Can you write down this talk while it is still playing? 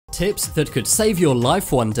Tips that could save your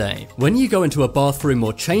life one day. When you go into a bathroom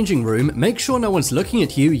or changing room, make sure no one's looking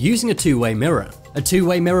at you using a two-way mirror. A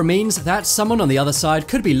two-way mirror means that someone on the other side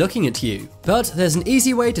could be looking at you, but there's an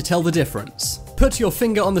easy way to tell the difference. Put your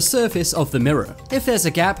finger on the surface of the mirror. If there's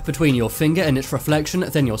a gap between your finger and its reflection,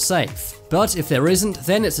 then you're safe. But if there isn't,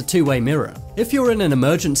 then it's a two-way mirror. If you're in an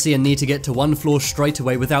emergency and need to get to one floor straight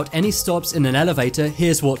away without any stops in an elevator,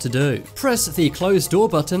 here's what to do. Press the close door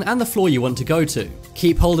button and the floor you want to go to.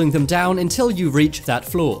 Keep holding them down until you reach that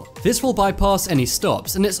floor. This will bypass any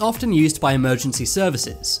stops, and it's often used by emergency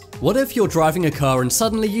services. What if you're driving a car and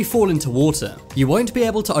suddenly you fall into water? You won't be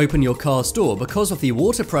able to open your car's door because of the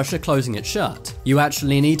water pressure closing it shut. You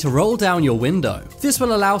actually need to roll down your window. This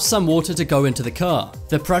will allow some water to go into the car.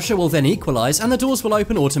 The pressure will then equalize and the doors will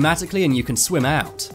open automatically and you can swim out.